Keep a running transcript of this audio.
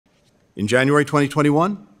In January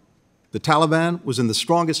 2021, the Taliban was in the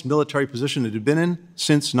strongest military position it had been in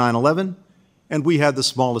since 9/11, and we had the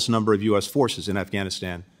smallest number of U.S. forces in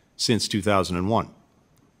Afghanistan since 2001.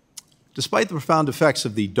 Despite the profound effects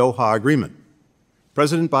of the Doha Agreement,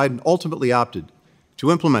 President Biden ultimately opted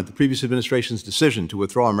to implement the previous administration's decision to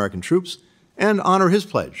withdraw American troops and honor his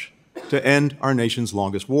pledge to end our nation's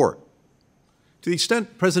longest war. To the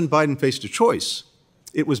extent President Biden faced a choice,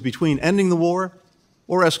 it was between ending the war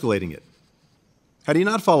or escalating it. Had he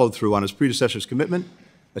not followed through on his predecessor's commitment,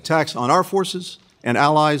 attacks on our forces and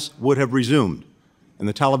allies would have resumed, and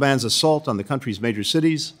the Taliban's assault on the country's major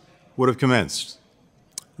cities would have commenced.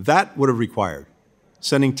 That would have required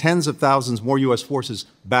sending tens of thousands more U.S. forces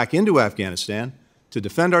back into Afghanistan to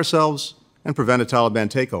defend ourselves and prevent a Taliban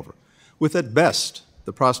takeover, with at best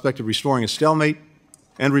the prospect of restoring a stalemate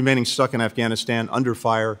and remaining stuck in Afghanistan under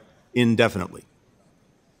fire indefinitely.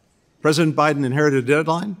 President Biden inherited a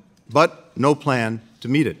deadline, but no plan to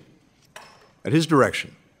meet it. At his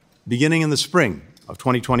direction, beginning in the spring of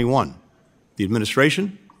 2021, the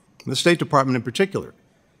administration, and the State Department in particular,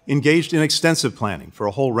 engaged in extensive planning for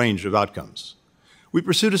a whole range of outcomes. We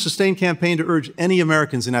pursued a sustained campaign to urge any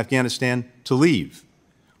Americans in Afghanistan to leave.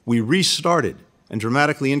 We restarted and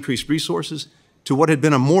dramatically increased resources to what had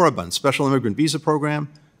been a moribund special immigrant visa program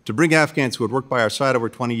to bring Afghans who had worked by our side over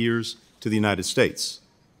 20 years to the United States.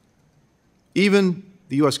 Even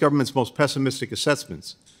the U.S. government's most pessimistic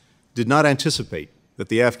assessments did not anticipate that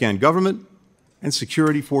the Afghan government and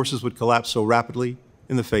security forces would collapse so rapidly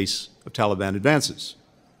in the face of Taliban advances.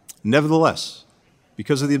 Nevertheless,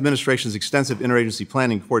 because of the administration's extensive interagency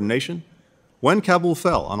planning and coordination, when Kabul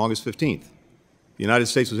fell on August 15th, the United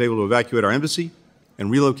States was able to evacuate our embassy and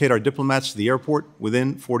relocate our diplomats to the airport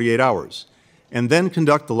within 48 hours, and then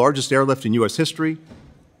conduct the largest airlift in U.S. history,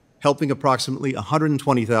 helping approximately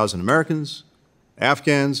 120,000 Americans,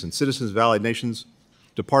 Afghans, and citizens of allied nations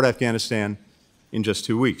depart Afghanistan in just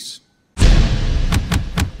 2 weeks.